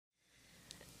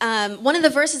one of the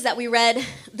verses that we read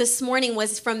this morning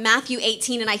was from Matthew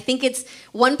 18, and I think it's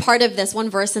one part of this, one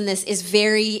verse in this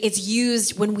it's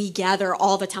used when we gather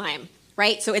all the time,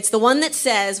 right? So it's the one that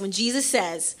says, when Jesus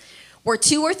says, where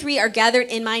 2 or 3 are gathered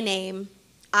in my name,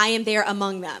 I am there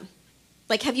among them.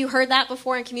 Like, have you heard that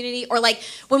before in community? Or like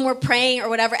when we're praying or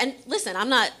whatever, and listen, I'm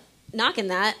not knocking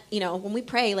that, when we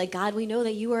pray, like, God, we know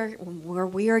that you are, where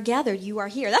we are gathered, you are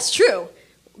here. That's true.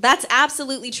 That's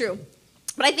absolutely true.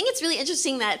 But I think it's really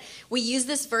interesting that we use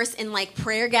this verse in like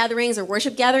prayer gatherings or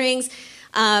worship gatherings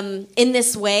in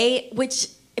this way, which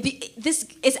this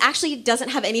is actually doesn't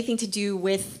have anything to do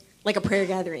with like a prayer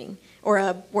gathering or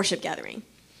a worship gathering.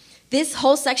 This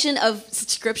whole section of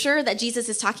scripture that Jesus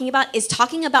is talking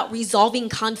about resolving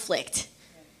conflict.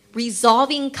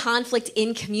 Resolving conflict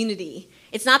in community.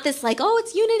 It's not this like, oh,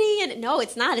 it's unity. And no,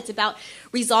 it's not. It's about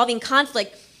resolving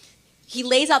conflict. He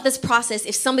lays out this process.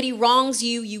 If somebody wrongs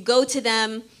you, you go to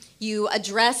them, you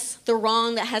address the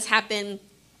wrong that has happened.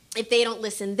 If they don't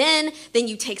listen then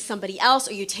you take somebody else,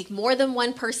 or you take more than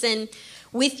one person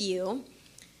with you.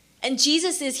 And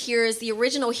Jesus is hearers, the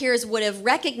original hearers would have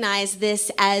recognized this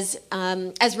as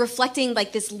reflecting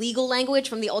like this legal language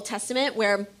from the Old Testament,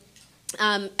 where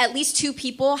at least 2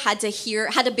 people had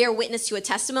to bear witness to a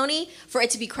testimony for it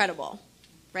to be credible,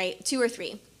 right? 2 or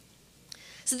 3.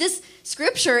 So this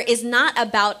scripture is not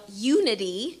about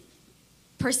unity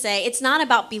per se. It's not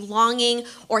about belonging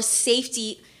or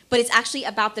safety, but it's actually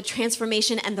about the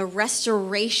transformation and the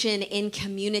restoration in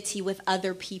community with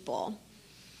other people,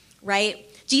 right?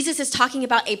 Jesus is talking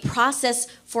about a process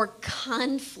for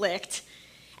conflict,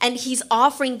 and he's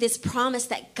offering this promise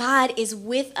that God is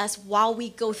with us while we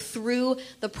go through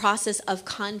the process of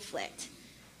conflict.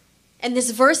 And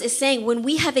this verse is saying when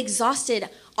we have exhausted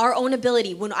our own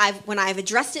ability, when I've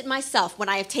addressed it myself, when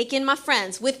I have taken my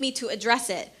friends with me to address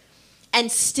it,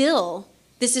 and still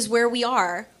this is where we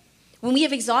are, when we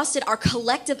have exhausted our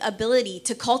collective ability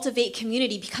to cultivate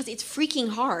community because it's freaking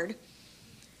hard,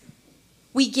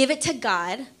 we give it to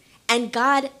God, and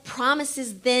God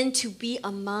promises then to be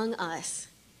among us.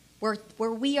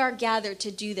 Where we are gathered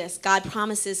to do this, God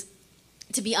promises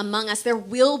to be among us. There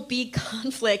will be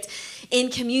conflict in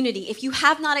community. If you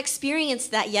have not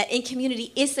experienced that yet in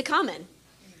community, it's the common.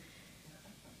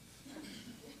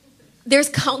 There's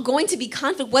going to be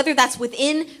conflict, whether that's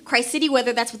within Christ City,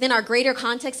 whether that's within our greater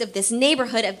context of this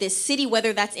neighborhood, of this city,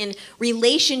 whether that's in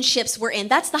relationships we're in.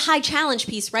 That's the high challenge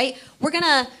piece, right? We're going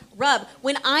to rub.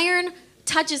 When iron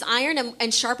touches iron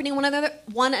and sharpening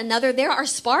one another, there are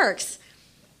sparks.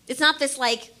 It's not this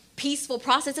like peaceful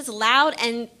process. It's loud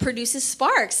and produces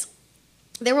sparks.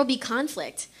 There will be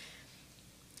conflict.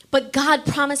 But God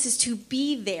promises to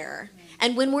be there.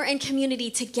 And when we're in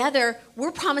community together,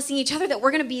 we're promising each other that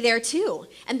we're going to be there too.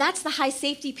 And that's the high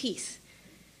safety piece.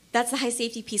 That's the high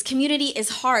safety piece. Community is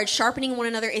hard. Sharpening one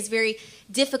another is very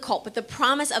difficult. But the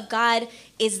promise of God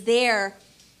is there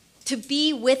to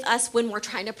be with us when we're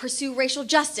trying to pursue racial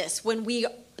justice, when we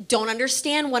don't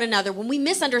understand one another, when we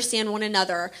misunderstand one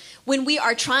another, when we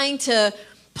are trying to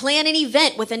plan an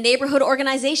event with a neighborhood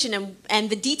organization and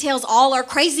the details all are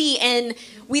crazy and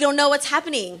we don't know what's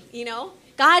happening,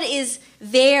 God is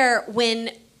there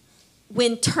when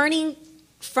turning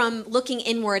from looking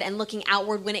inward and looking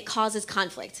outward when it causes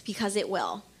conflict, because it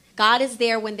will. God is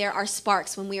there when there are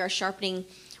sparks, when we are sharpening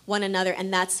one another,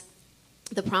 and that's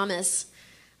the promise.